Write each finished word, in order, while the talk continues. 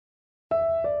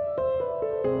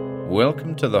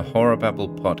Welcome to the Horror Babble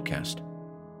podcast.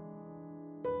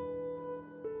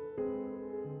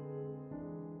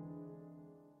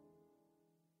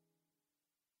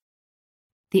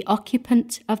 The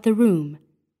Occupant of the Room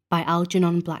by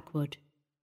Algernon Blackwood.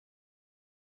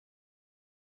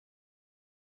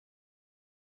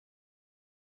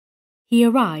 He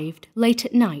arrived late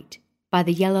at night by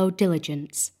the yellow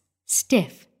diligence,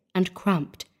 stiff and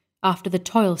cramped after the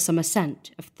toilsome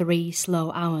ascent of 3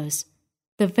 slow hours.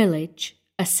 The village,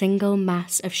 a single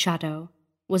mass of shadow,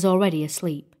 was already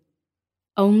asleep.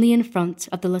 Only in front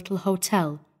of the little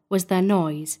hotel was there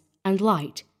noise and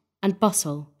light and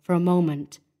bustle for a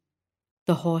moment.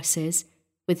 The horses,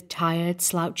 with tired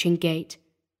slouching gait,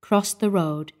 crossed the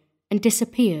road and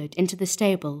disappeared into the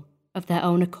stable of their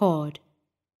own accord,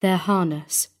 their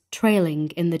harness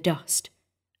trailing in the dust,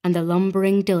 and the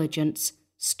lumbering diligence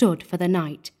stood for the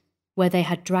night where they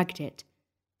had dragged it,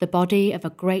 the body of a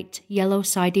great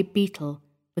yellow-sided beetle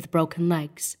with broken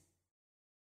legs.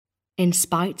 In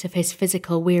spite of his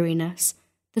physical weariness,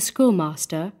 the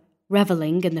schoolmaster,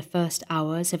 revelling in the first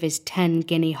hours of his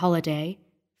 10-guinea holiday,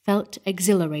 felt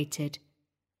exhilarated,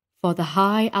 for the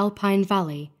high alpine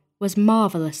valley was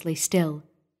marvellously still.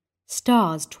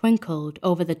 Stars twinkled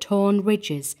over the torn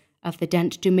ridges of the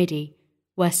Dent du Midi,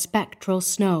 where spectral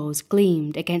snows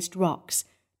gleamed against rocks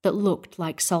that looked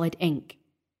like solid ink,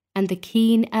 and the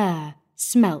keen air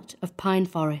smelt of pine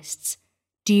forests,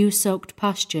 dew-soaked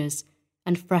pastures,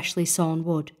 and freshly sawn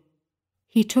wood.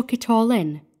 He took it all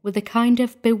in with a kind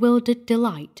of bewildered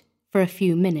delight for a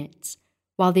few minutes,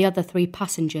 while the other 3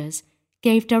 passengers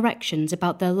gave directions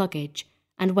about their luggage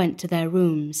and went to their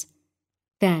rooms.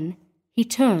 Then he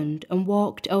turned and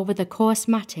walked over the coarse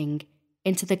matting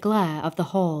into the glare of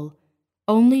the hall,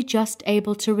 only just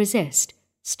able to resist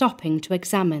stopping to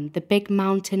examine the big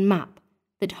mountain map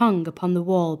that hung upon the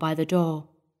wall by the door.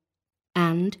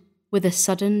 And, with a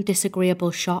sudden disagreeable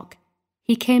shock,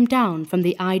 he came down from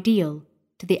the ideal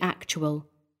to the actual,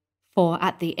 for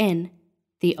at the inn,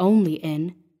 the only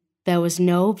inn, there was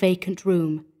no vacant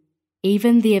room.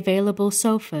 Even the available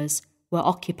sofas were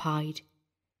occupied.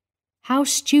 How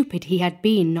stupid he had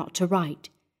been not to write,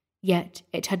 yet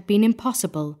it had been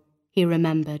impossible, he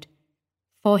remembered,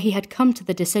 for he had come to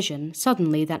the decision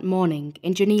suddenly that morning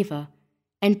in Geneva,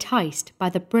 enticed by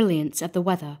the brilliance of the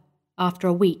weather after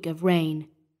a week of rain.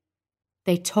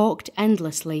 They talked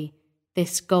endlessly,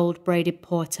 this gold-braided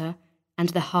porter and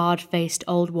the hard-faced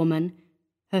old woman.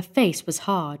 Her face was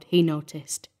hard, he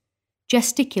noticed,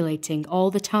 gesticulating all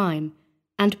the time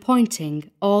and pointing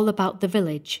all about the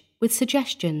village with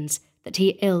suggestions that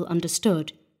he ill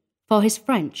understood, for his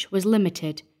French was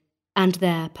limited, and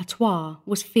their patois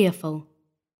was fearful.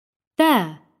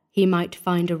 There he might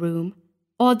find a room,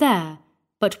 or there,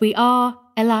 but we are,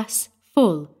 alas,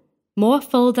 full, more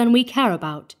full than we care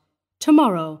about.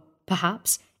 Tomorrow,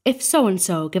 perhaps, if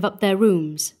so-and-so give up their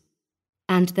rooms.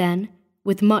 And then,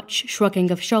 with much shrugging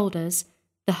of shoulders,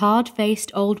 the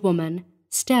hard-faced old woman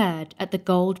stared at the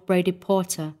gold-braided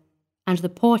porter, and the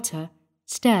porter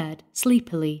stared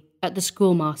sleepily at the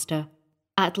schoolmaster.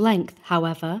 At length,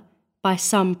 however, by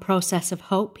some process of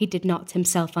hope he did not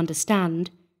himself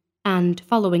understand, and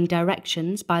following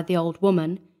directions by the old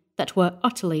woman that were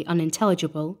utterly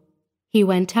unintelligible, he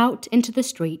went out into the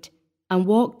street and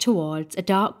walked towards a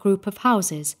dark group of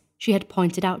houses she had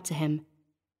pointed out to him.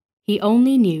 He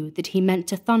only knew that he meant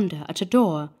to thunder at a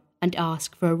door and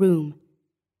ask for a room.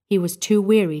 He was too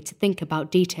weary to think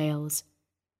about details.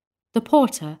 The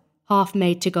porter half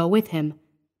made to go with him,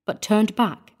 but turned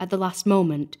back at the last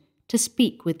moment to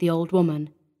speak with the old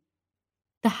woman.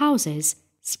 The houses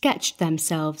sketched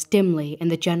themselves dimly in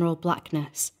the general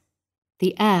blackness.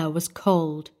 The air was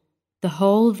cold. The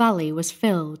whole valley was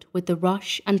filled with the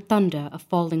rush and thunder of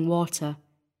falling water.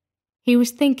 He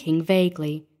was thinking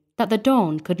vaguely that the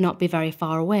dawn could not be very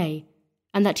far away,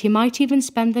 and that he might even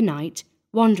spend the night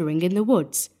wandering in the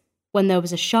woods, when there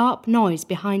was a sharp noise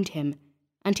behind him,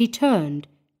 and he turned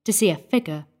to see a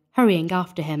figure hurrying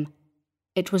after him.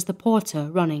 It was the porter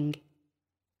running.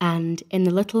 And in the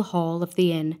little hall of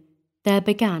the inn there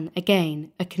began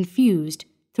again a confused,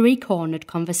 3-cornered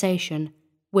conversation,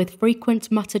 with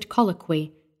frequent muttered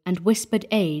colloquy and whispered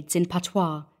aids in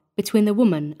patois between the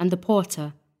woman and the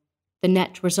porter, the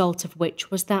net result of which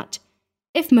was that,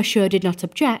 if monsieur did not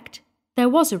object, there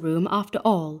was a room after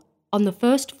all, on the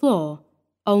first floor,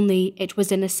 only it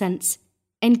was in a sense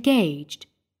engaged,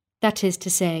 that is to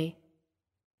say.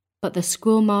 But the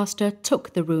schoolmaster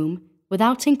took the room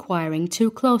without inquiring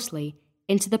too closely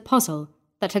into the puzzle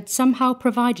that had somehow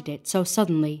provided it so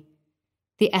suddenly.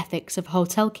 The ethics of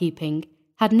hotel-keeping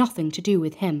had nothing to do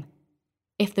with him.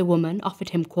 If the woman offered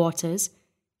him quarters,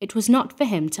 it was not for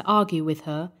him to argue with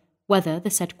her whether the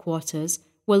said quarters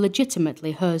were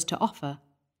legitimately hers to offer.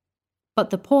 But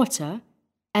the porter,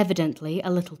 evidently a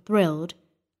little thrilled,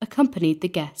 accompanied the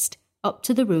guest up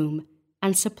to the room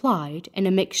and supplied, in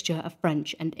a mixture of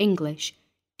French and English,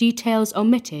 details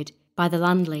omitted by the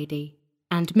landlady,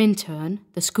 and Minturn,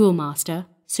 the schoolmaster,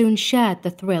 soon shared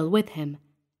the thrill with him,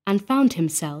 and found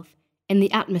himself in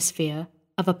the atmosphere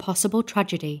of a possible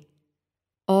tragedy.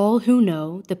 All who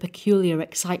know the peculiar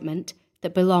excitement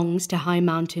that belongs to high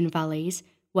mountain valleys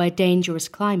where dangerous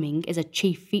climbing is a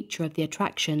chief feature of the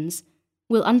attractions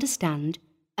will understand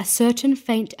a certain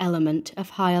faint element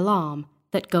of high alarm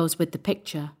that goes with the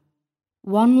picture.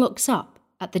 One looks up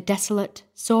at the desolate,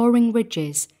 soaring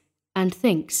ridges and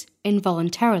thinks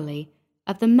involuntarily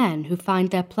of the men who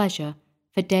find their pleasure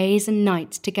for days and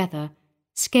nights together,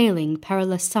 scaling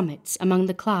perilous summits among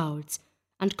the clouds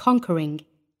and conquering,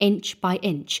 inch by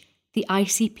inch, the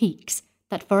icy peaks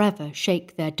that forever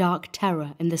shake their dark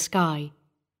terror in the sky.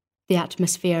 The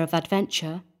atmosphere of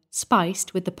adventure,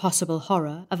 spiced with the possible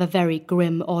horror of a very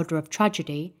grim order of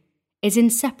tragedy, is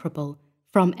inseparable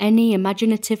from any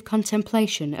imaginative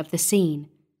contemplation of the scene,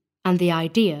 and the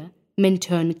idea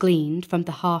Minturn gleaned from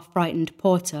the half-frightened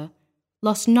porter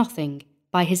lost nothing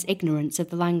by his ignorance of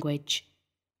the language.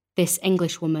 This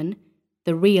Englishwoman,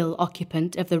 the real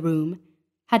occupant of the room,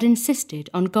 had insisted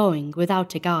on going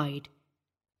without a guide.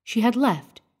 She had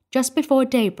left just before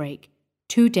daybreak,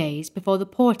 2 days before the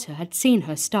porter had seen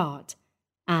her start,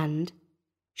 and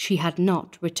she had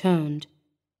not returned.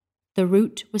 The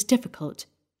route was difficult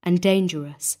and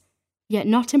dangerous, yet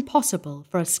not impossible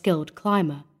for a skilled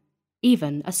climber,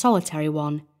 even a solitary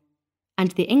one,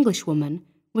 and the Englishwoman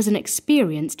was an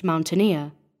experienced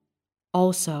mountaineer.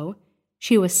 Also,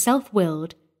 she was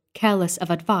self-willed, careless of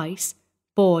advice,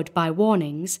 bored by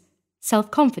warnings,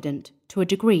 self-confident to a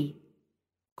degree.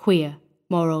 Queer,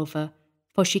 moreover,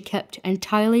 for she kept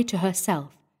entirely to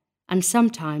herself, and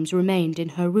sometimes remained in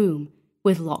her room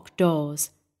with locked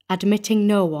doors, admitting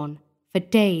no one, for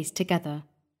days together,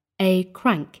 a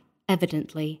crank,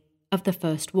 evidently, of the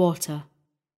first water.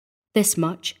 This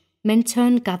much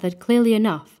Minturn gathered clearly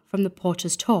enough from the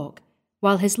porter's talk,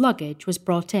 while his luggage was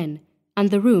brought in and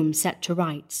the room set to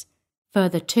rights.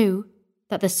 Further, too,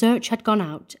 that the search had gone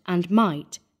out and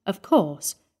might, of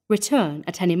course, return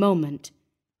at any moment,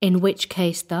 in which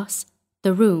case thus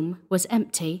the room was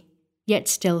empty, yet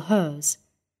still hers.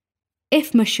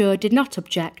 If Monsieur did not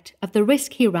object of the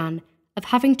risk he ran of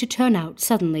having to turn out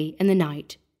suddenly in the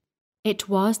night, it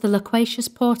was the loquacious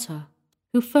porter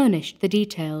who furnished the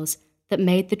details that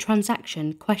made the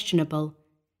transaction questionable,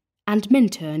 and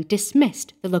Minturn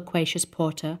dismissed the loquacious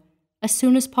porter as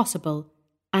soon as possible,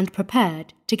 and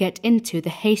prepared to get into the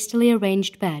hastily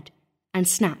arranged bed and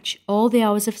snatch all the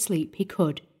hours of sleep he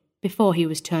could before he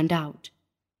was turned out.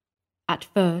 At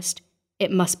first,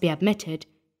 it must be admitted,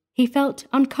 he felt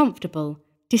uncomfortable,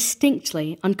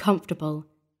 distinctly uncomfortable.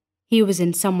 He was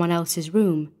in someone else's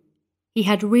room. He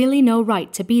had really no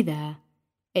right to be there.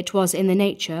 It was in the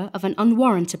nature of an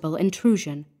unwarrantable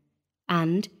intrusion,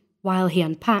 and, while he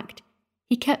unpacked,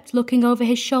 he kept looking over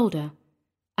his shoulder,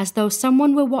 as though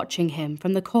someone were watching him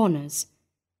from the corners.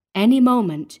 Any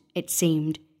moment, it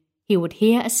seemed, he would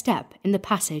hear a step in the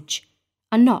passage,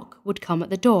 a knock would come at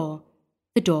the door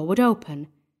would open,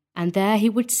 and there he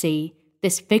would see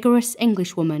this vigorous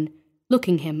Englishwoman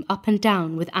looking him up and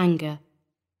down with anger.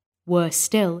 Worse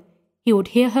still, he would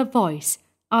hear her voice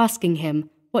asking him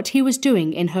what he was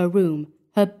doing in her room,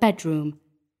 her bedroom.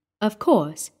 Of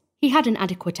course, he had an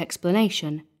adequate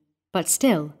explanation, but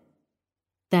still.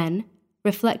 Then,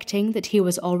 reflecting that he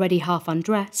was already half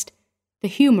undressed, the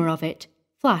humour of it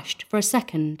flashed for a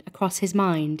second across his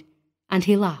mind, and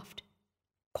he laughed,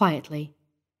 quietly.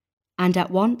 And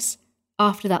at once,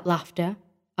 after that laughter,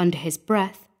 under his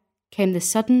breath, came the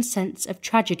sudden sense of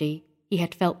tragedy he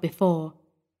had felt before.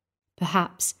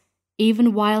 Perhaps,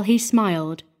 even while he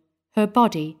smiled, her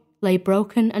body lay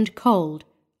broken and cold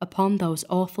upon those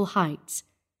awful heights,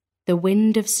 the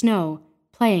wind of snow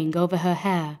playing over her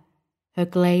hair, her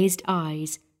glazed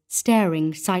eyes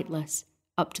staring sightless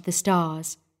up to the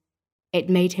stars. It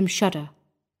made him shudder.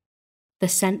 The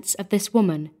sense of this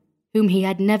woman, whom he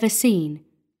had never seen,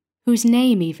 whose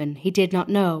name even he did not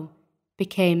know,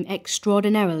 became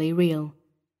extraordinarily real.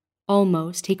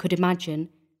 Almost he could imagine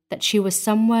that she was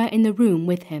somewhere in the room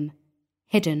with him,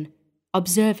 hidden,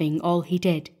 observing all he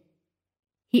did.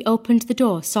 He opened the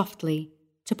door softly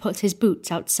to put his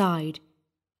boots outside,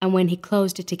 and when he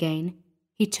closed it again,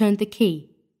 he turned the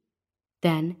key.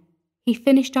 Then he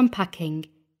finished unpacking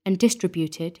and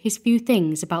distributed his few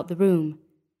things about the room.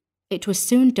 It was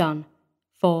soon done,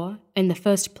 for, in the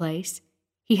first place,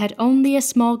 he had only a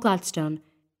small Gladstone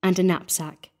and a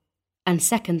knapsack, and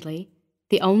secondly,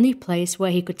 the only place where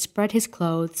he could spread his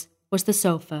clothes was the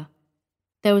sofa.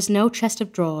 There was no chest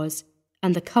of drawers,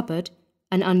 and the cupboard,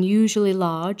 an unusually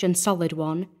large and solid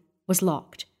one, was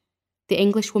locked. The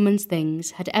Englishwoman's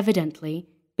things had evidently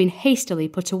been hastily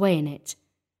put away in it.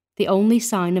 The only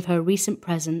sign of her recent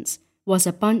presence was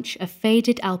a bunch of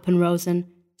faded alpenrosen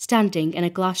standing in a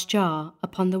glass jar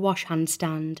upon the wash-hand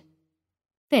stand.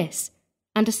 This,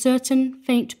 and a certain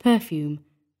faint perfume,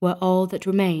 were all that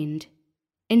remained.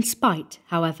 In spite,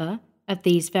 however, of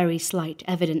these very slight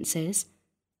evidences,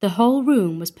 the whole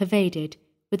room was pervaded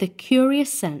with a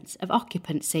curious sense of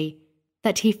occupancy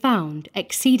that he found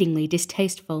exceedingly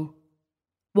distasteful.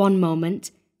 One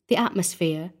moment, the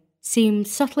atmosphere seemed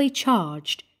subtly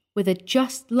charged with a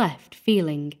just-left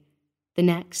feeling. The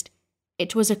next,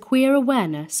 it was a queer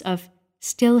awareness of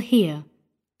still here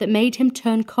that made him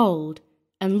turn cold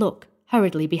and look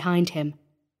hurriedly behind him.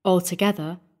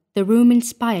 Altogether, the room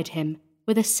inspired him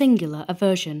with a singular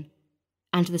aversion,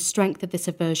 and the strength of this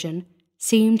aversion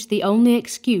seemed the only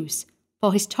excuse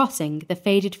for his tossing the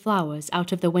faded flowers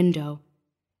out of the window,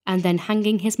 and then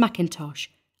hanging his mackintosh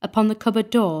upon the cupboard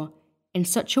door in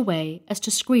such a way as to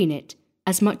screen it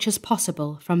as much as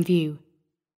possible from view.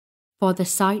 For the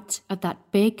sight of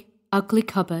that big, ugly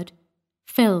cupboard,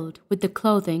 filled with the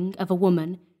clothing of a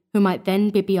woman who might then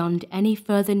be beyond any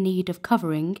further need of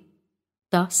covering,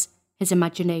 thus his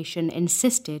imagination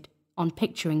insisted on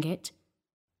picturing it,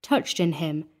 touched in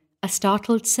him a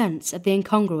startled sense of the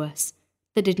incongruous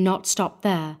that did not stop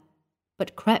there,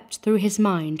 but crept through his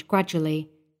mind gradually,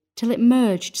 till it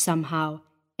merged somehow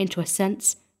into a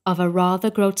sense of a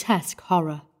rather grotesque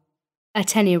horror.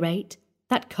 At any rate,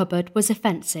 that cupboard was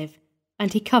offensive,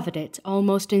 and he covered it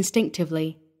almost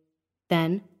instinctively.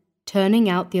 Then, turning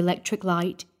out the electric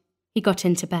light, he got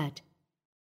into bed.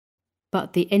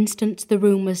 But the instant the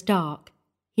room was dark,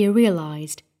 he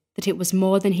realized that it was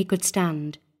more than he could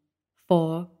stand,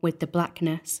 for, with the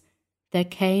blackness, there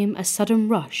came a sudden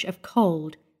rush of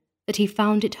cold that he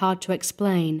found it hard to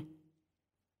explain.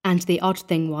 And the odd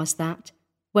thing was that,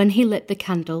 when he lit the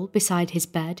candle beside his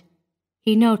bed,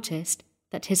 he noticed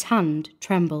that his hand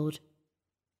trembled.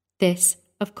 This,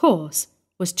 of course,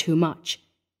 was too much.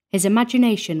 His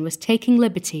imagination was taking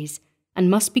liberties and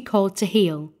must be called to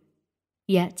heel.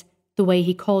 Yet the way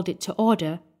he called it to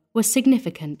order was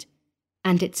significant,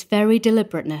 and its very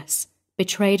deliberateness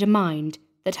betrayed a mind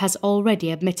that has already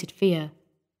admitted fear,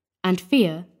 and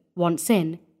fear, once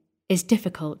in, is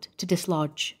difficult to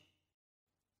dislodge.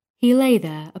 He lay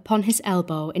there upon his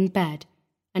elbow in bed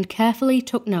and carefully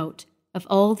took note of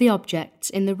all the objects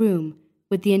in the room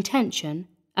with the intention,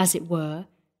 as it were,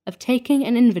 of taking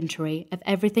an inventory of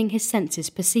everything his senses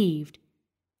perceived,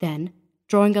 then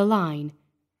drawing a line,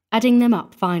 adding them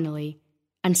up finally,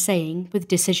 and saying with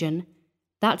decision,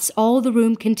 "That's all the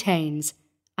room contains.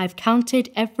 I've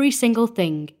counted every single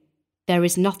thing. There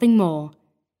is nothing more.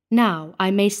 Now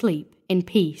I may sleep in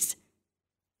peace."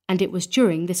 And it was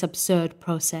during this absurd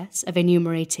process of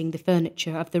enumerating the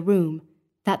furniture of the room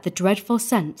that the dreadful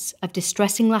sense of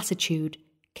distressing lassitude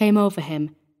came over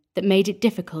him that made it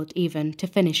difficult even to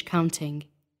finish counting.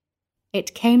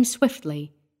 It came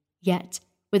swiftly, yet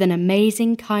with an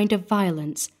amazing kind of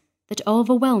violence that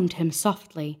overwhelmed him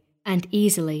softly and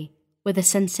easily with a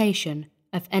sensation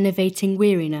of enervating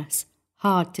weariness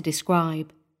hard to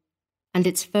describe. And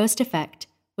its first effect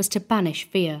was to banish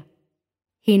fear.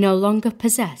 He no longer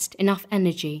possessed enough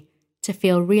energy to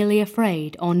feel really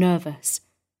afraid or nervous.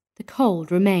 The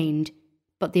cold remained,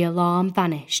 but the alarm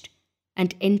vanished,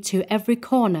 and into every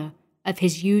corner of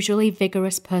his usually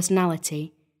vigorous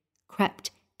personality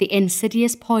crept the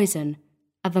insidious poison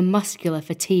of a muscular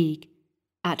fatigue,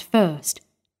 at first,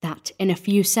 that in a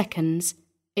few seconds,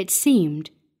 it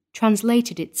seemed,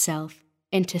 translated itself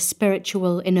into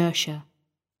spiritual inertia.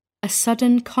 A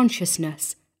sudden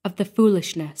consciousness of the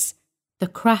foolishness, the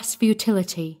crass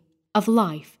futility of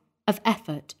life, of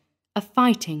effort, of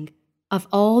fighting, of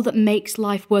all that makes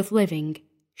life worth living,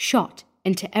 shot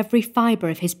into every fibre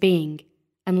of his being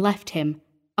and left him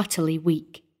utterly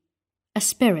weak. A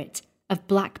spirit of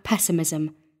black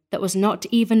pessimism that was not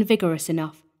even vigorous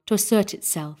enough to assert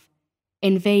itself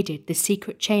invaded the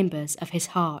secret chambers of his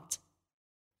heart.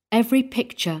 Every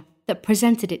picture that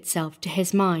presented itself to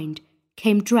his mind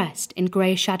came dressed in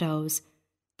grey shadows,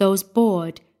 those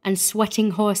bored and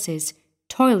sweating horses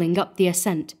toiling up the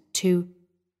ascent to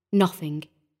nothing,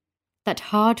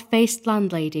 that hard-faced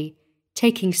landlady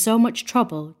taking so much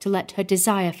trouble to let her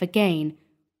desire for gain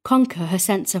conquer her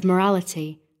sense of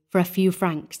morality for a few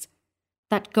francs,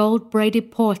 that gold-braided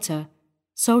porter,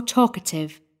 so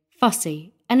talkative,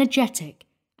 fussy, energetic,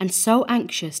 and so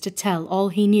anxious to tell all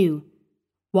he knew.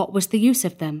 What was the use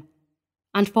of them?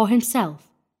 And for himself,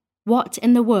 what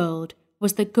in the world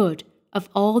was the good of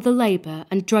all the labour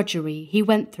and drudgery he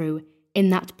went through in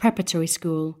that preparatory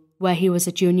school where he was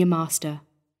a junior master?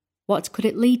 What could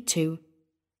it lead to?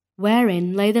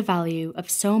 Wherein lay the value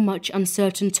of so much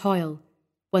uncertain toil,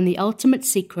 when the ultimate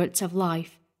secrets of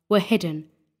life were hidden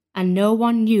and no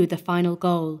one knew the final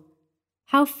goal?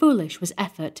 How foolish was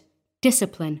effort,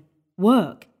 discipline,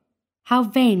 work! How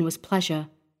vain was pleasure!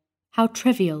 How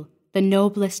trivial the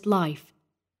noblest life!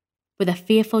 With a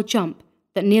fearful jump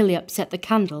that nearly upset the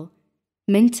candle,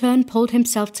 Minturn pulled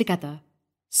himself together.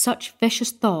 Such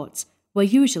vicious thoughts were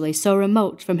usually so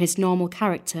remote from his normal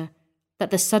character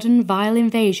that the sudden vile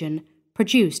invasion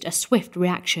produced a swift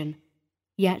reaction,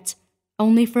 yet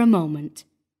only for a moment.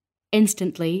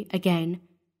 Instantly, again,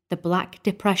 the black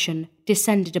depression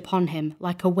descended upon him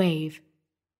like a wave.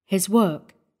 His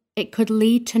work, it could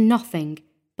lead to nothing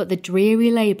but the dreary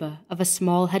labour of a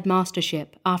small headmastership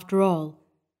after all,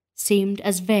 seemed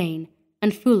as vain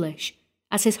and foolish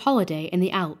as his holiday in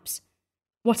the Alps.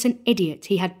 What an idiot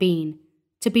he had been,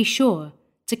 to be sure,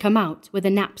 to come out with a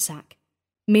knapsack,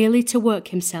 merely to work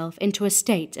himself into a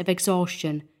state of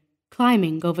exhaustion,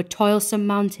 climbing over toilsome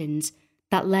mountains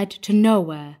that led to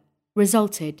nowhere,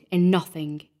 resulted in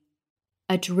nothing.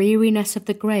 A dreariness of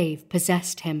the grave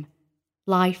possessed him.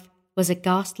 Life was a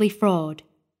ghastly fraud,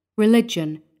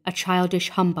 religion a childish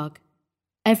humbug,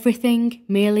 everything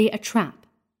merely a trap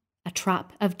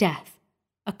of death,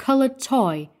 a coloured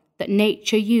toy that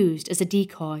nature used as a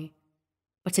decoy.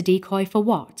 But a decoy for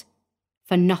what?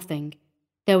 For nothing.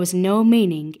 There was no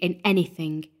meaning in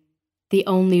anything. The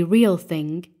only real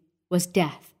thing was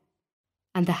death.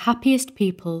 And the happiest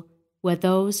people were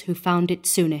those who found it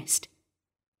soonest.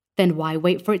 Then why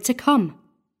wait for it to come?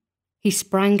 He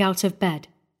sprang out of bed,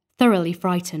 thoroughly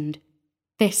frightened.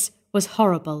 This was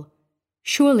horrible.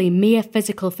 Surely mere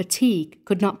physical fatigue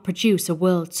could not produce a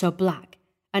world so black,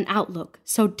 an outlook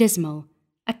so dismal,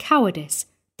 a cowardice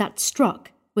that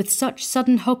struck with such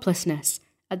sudden hopelessness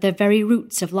at the very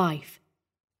roots of life.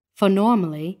 For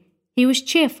normally he was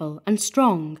cheerful and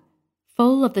strong,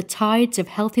 full of the tides of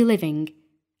healthy living,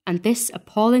 and this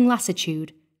appalling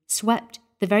lassitude swept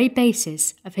the very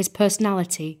basis of his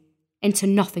personality into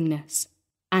nothingness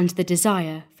and the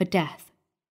desire for death.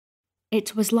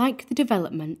 It was like the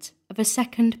development of a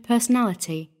second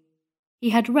personality.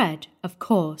 He had read, of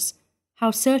course,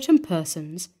 how certain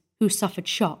persons who suffered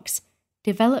shocks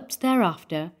developed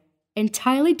thereafter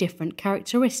entirely different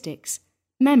characteristics,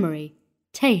 memory,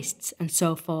 tastes, and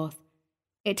so forth.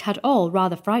 It had all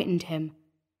rather frightened him.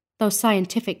 Though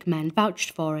scientific men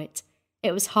vouched for it,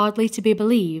 it was hardly to be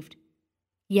believed.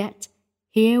 Yet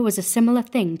here was a similar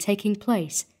thing taking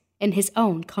place in his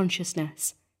own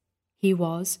consciousness. He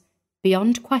was,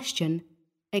 beyond question,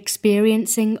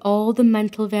 experiencing all the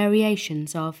mental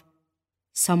variations of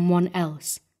someone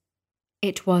else.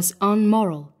 It was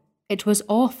unmoral, it was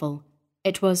awful,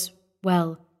 it was,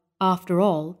 well, after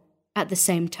all, at the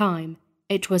same time,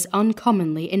 it was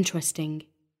uncommonly interesting.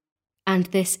 And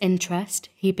this interest,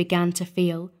 he began to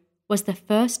feel, was the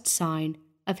first sign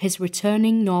of his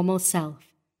returning normal self.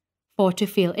 For to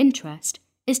feel interest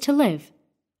is to live,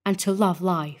 and to love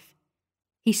life.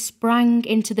 He sprang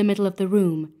into the middle of the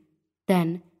room,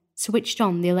 then switched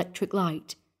on the electric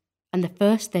light, and the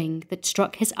first thing that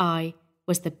struck his eye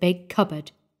was the big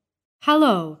cupboard.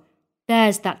 "Hallo,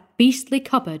 there's that beastly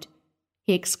cupboard,"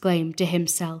 he exclaimed to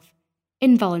himself,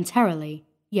 involuntarily,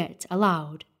 yet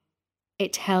aloud.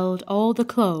 It held all the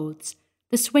clothes,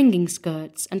 the swinging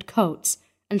skirts and coats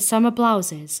and summer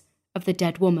blouses of the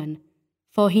dead woman,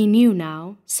 for he knew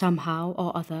now, somehow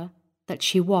or other, that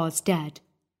she was dead.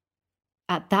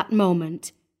 At that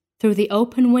moment, through the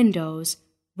open windows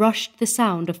rushed the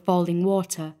sound of falling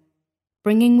water,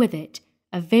 bringing with it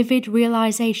a vivid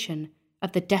realization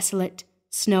of the desolate,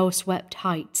 snow-swept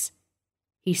heights.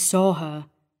 He saw her,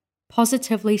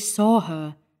 positively saw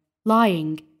her,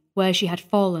 lying where she had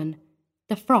fallen,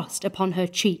 the frost upon her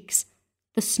cheeks,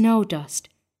 the snow dust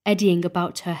eddying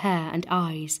about her hair and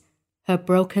eyes, her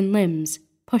broken limbs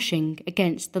pushing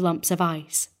against the lumps of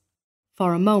ice.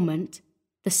 For a moment,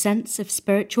 the sense of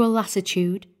spiritual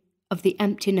lassitude, of the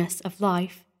emptiness of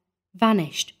life,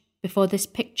 vanished before this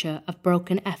picture of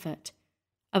broken effort,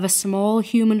 of a small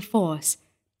human force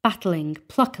battling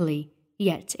pluckily,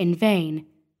 yet in vain,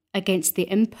 against the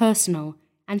impersonal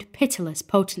and pitiless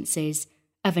potencies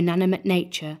of inanimate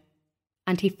nature,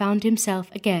 and he found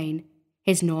himself again,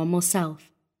 his normal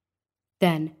self.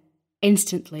 Then,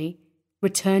 instantly,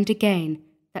 returned again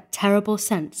that terrible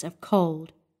sense of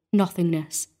cold,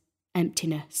 nothingness,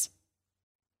 emptiness.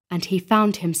 And he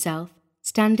found himself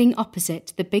standing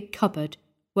opposite the big cupboard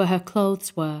where her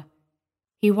clothes were.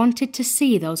 He wanted to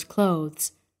see those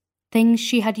clothes, things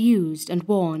she had used and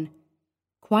worn.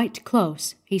 Quite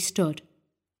close he stood,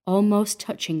 almost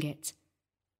touching it.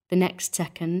 The next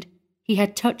second he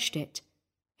had touched it.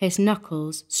 His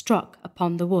knuckles struck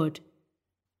upon the wood.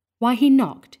 Why he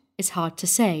knocked is hard to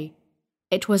say.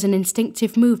 It was an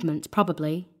instinctive movement,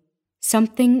 probably.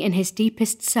 Something in his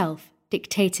deepest self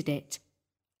dictated it,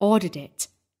 ordered it.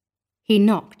 He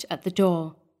knocked at the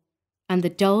door, and the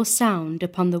dull sound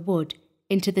upon the wood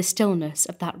into the stillness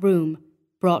of that room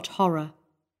brought horror.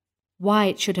 Why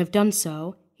it should have done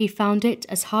so, he found it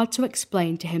as hard to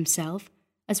explain to himself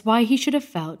as why he should have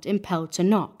felt impelled to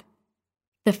knock.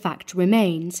 The fact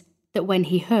remains that when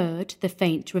he heard the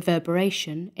faint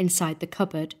reverberation inside the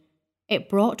cupboard, it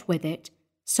brought with it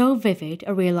so vivid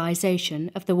a realization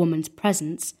of the woman's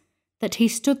presence that he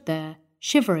stood there,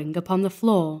 shivering upon the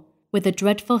floor, with a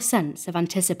dreadful sense of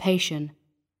anticipation.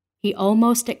 He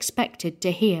almost expected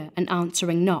to hear an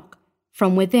answering knock,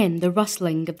 from within the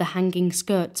rustling of the hanging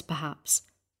skirts perhaps,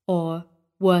 or,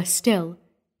 worse still,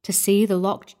 to see the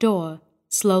locked door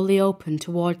slowly open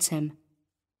towards him.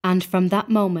 And from that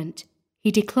moment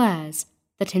he declares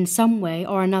that in some way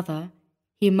or another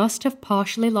he must have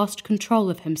partially lost control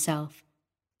of himself,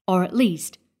 or at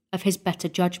least of his better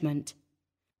judgment,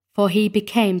 for he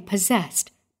became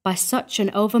possessed by such an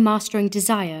overmastering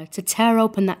desire to tear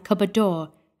open that cupboard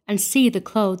door and see the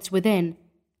clothes within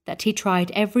that he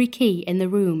tried every key in the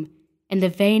room in the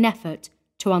vain effort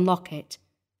to unlock it,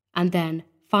 and then,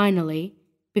 finally,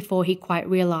 before he quite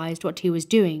realized what he was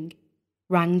doing,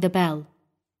 rang the bell.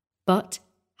 But,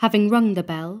 having rung the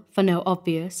bell for no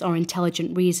obvious or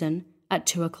intelligent reason at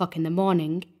 2 o'clock in the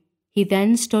morning, he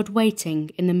then stood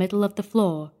waiting in the middle of the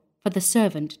floor for the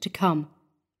servant to come,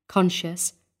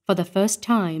 conscious, for the first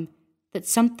time, that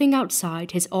something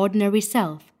outside his ordinary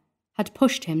self had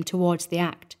pushed him towards the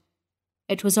act.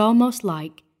 It was almost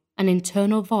like an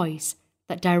internal voice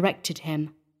that directed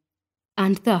him.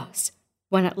 And thus,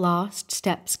 when at last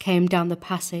steps came down the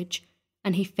passage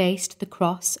and he faced the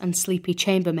cross and sleepy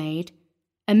chambermaid,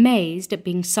 amazed at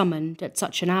being summoned at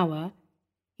such an hour,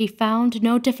 he found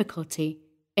no difficulty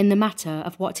in the matter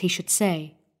of what he should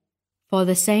say, for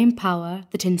the same power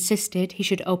that insisted he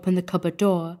should open the cupboard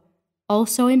door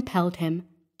also impelled him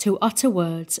to utter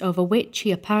words over which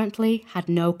he apparently had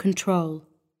no control.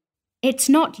 "It's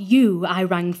not you I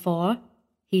rang for,"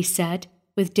 he said,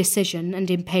 with decision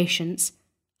and impatience.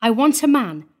 "I want a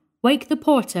man. Wake the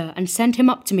porter and send him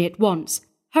up to me at once.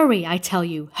 Hurry, I tell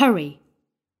you, hurry."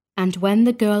 And when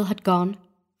the girl had gone,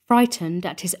 frightened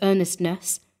at his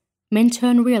earnestness,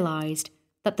 Minturn realized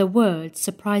that the words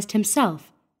surprised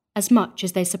himself as much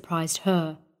as they surprised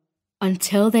her.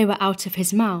 Until they were out of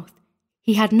his mouth,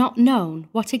 he had not known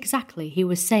what exactly he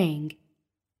was saying,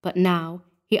 but now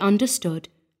he understood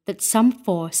that some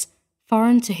force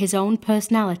foreign to his own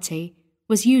personality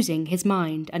was using his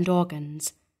mind and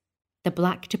organs. The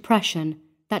black depression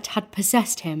that had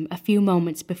possessed him a few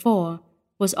moments before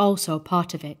was also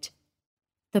part of it.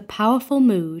 The powerful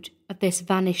mood of this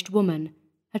vanished woman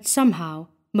had somehow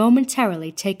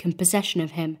momentarily taken possession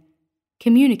of him,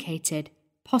 communicated,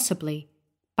 possibly,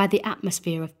 by the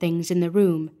atmosphere of things in the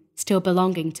room still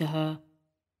belonging to her.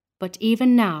 But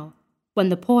even now, when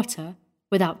the porter,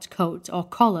 without coat or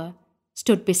collar,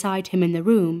 stood beside him in the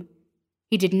room,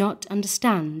 he did not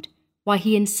understand why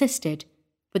he insisted,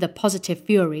 with a positive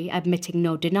fury admitting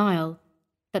no denial,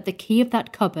 that the key of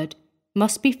that cupboard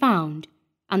must be found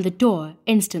and the door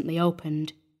instantly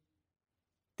opened.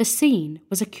 The scene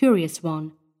was a curious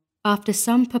one. After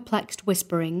some perplexed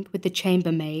whispering with the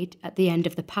chambermaid at the end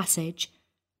of the passage,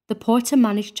 the porter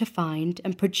managed to find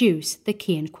and produce the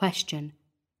key in question.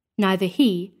 Neither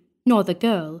he nor the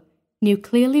girl knew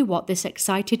clearly what this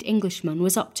excited Englishman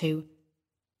was up to,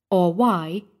 or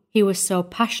why he was so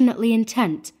passionately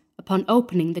intent upon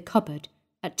opening the cupboard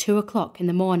at 2 o'clock in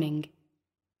the morning.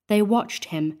 They watched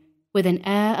him with an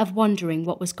air of wondering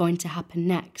what was going to happen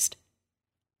next.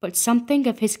 But something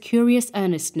of his curious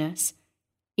earnestness,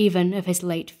 even of his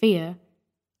late fear,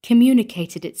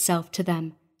 communicated itself to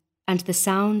them, and the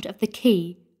sound of the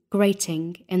key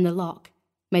grating in the lock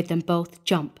made them both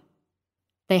jump.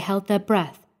 They held their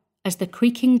breath as the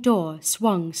creaking door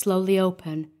swung slowly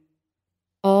open.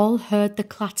 All heard the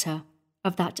clatter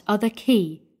of that other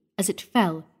key as it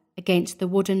fell against the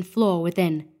wooden floor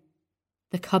within.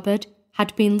 The cupboard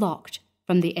had been locked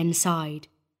from the inside.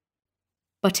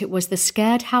 But it was the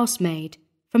scared housemaid,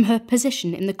 from her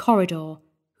position in the corridor,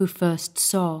 who first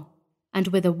saw, and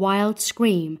with a wild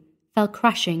scream fell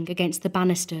crashing against the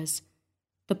banisters.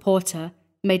 The porter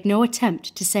made no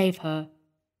attempt to save her.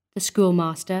 the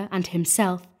schoolmaster and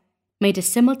himself made a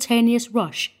simultaneous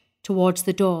rush towards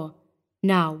the door,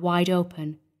 now wide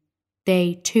open.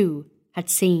 They, too, had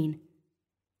seen.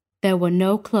 There were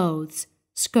no clothes,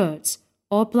 skirts,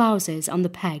 or blouses on the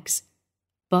pegs,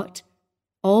 but,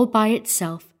 all by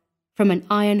itself, from an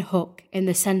iron hook in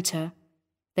the centre,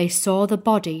 they saw the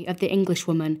body of the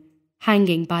Englishwoman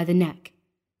hanging by the neck,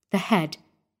 the head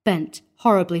bent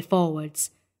horribly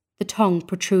forwards, the tongue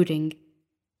protruding,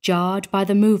 jarred by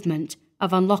the movement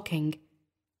of unlocking.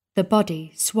 The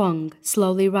body swung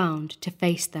slowly round to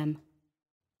face them.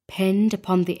 Pinned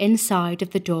upon the inside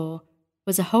of the door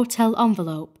was a hotel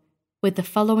envelope with the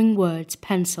following words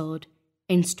pencilled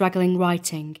in straggling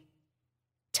writing: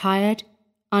 "Tired,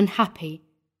 unhappy,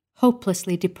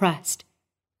 hopelessly depressed.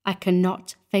 I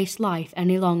cannot face life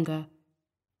any longer.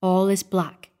 All is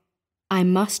black. I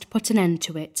must put an end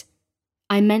to it.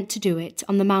 I meant to do it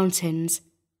on the mountains,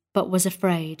 but was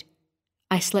afraid.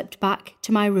 I slipped back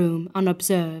to my room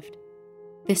unobserved.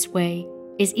 This way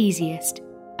is easiest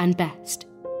and best."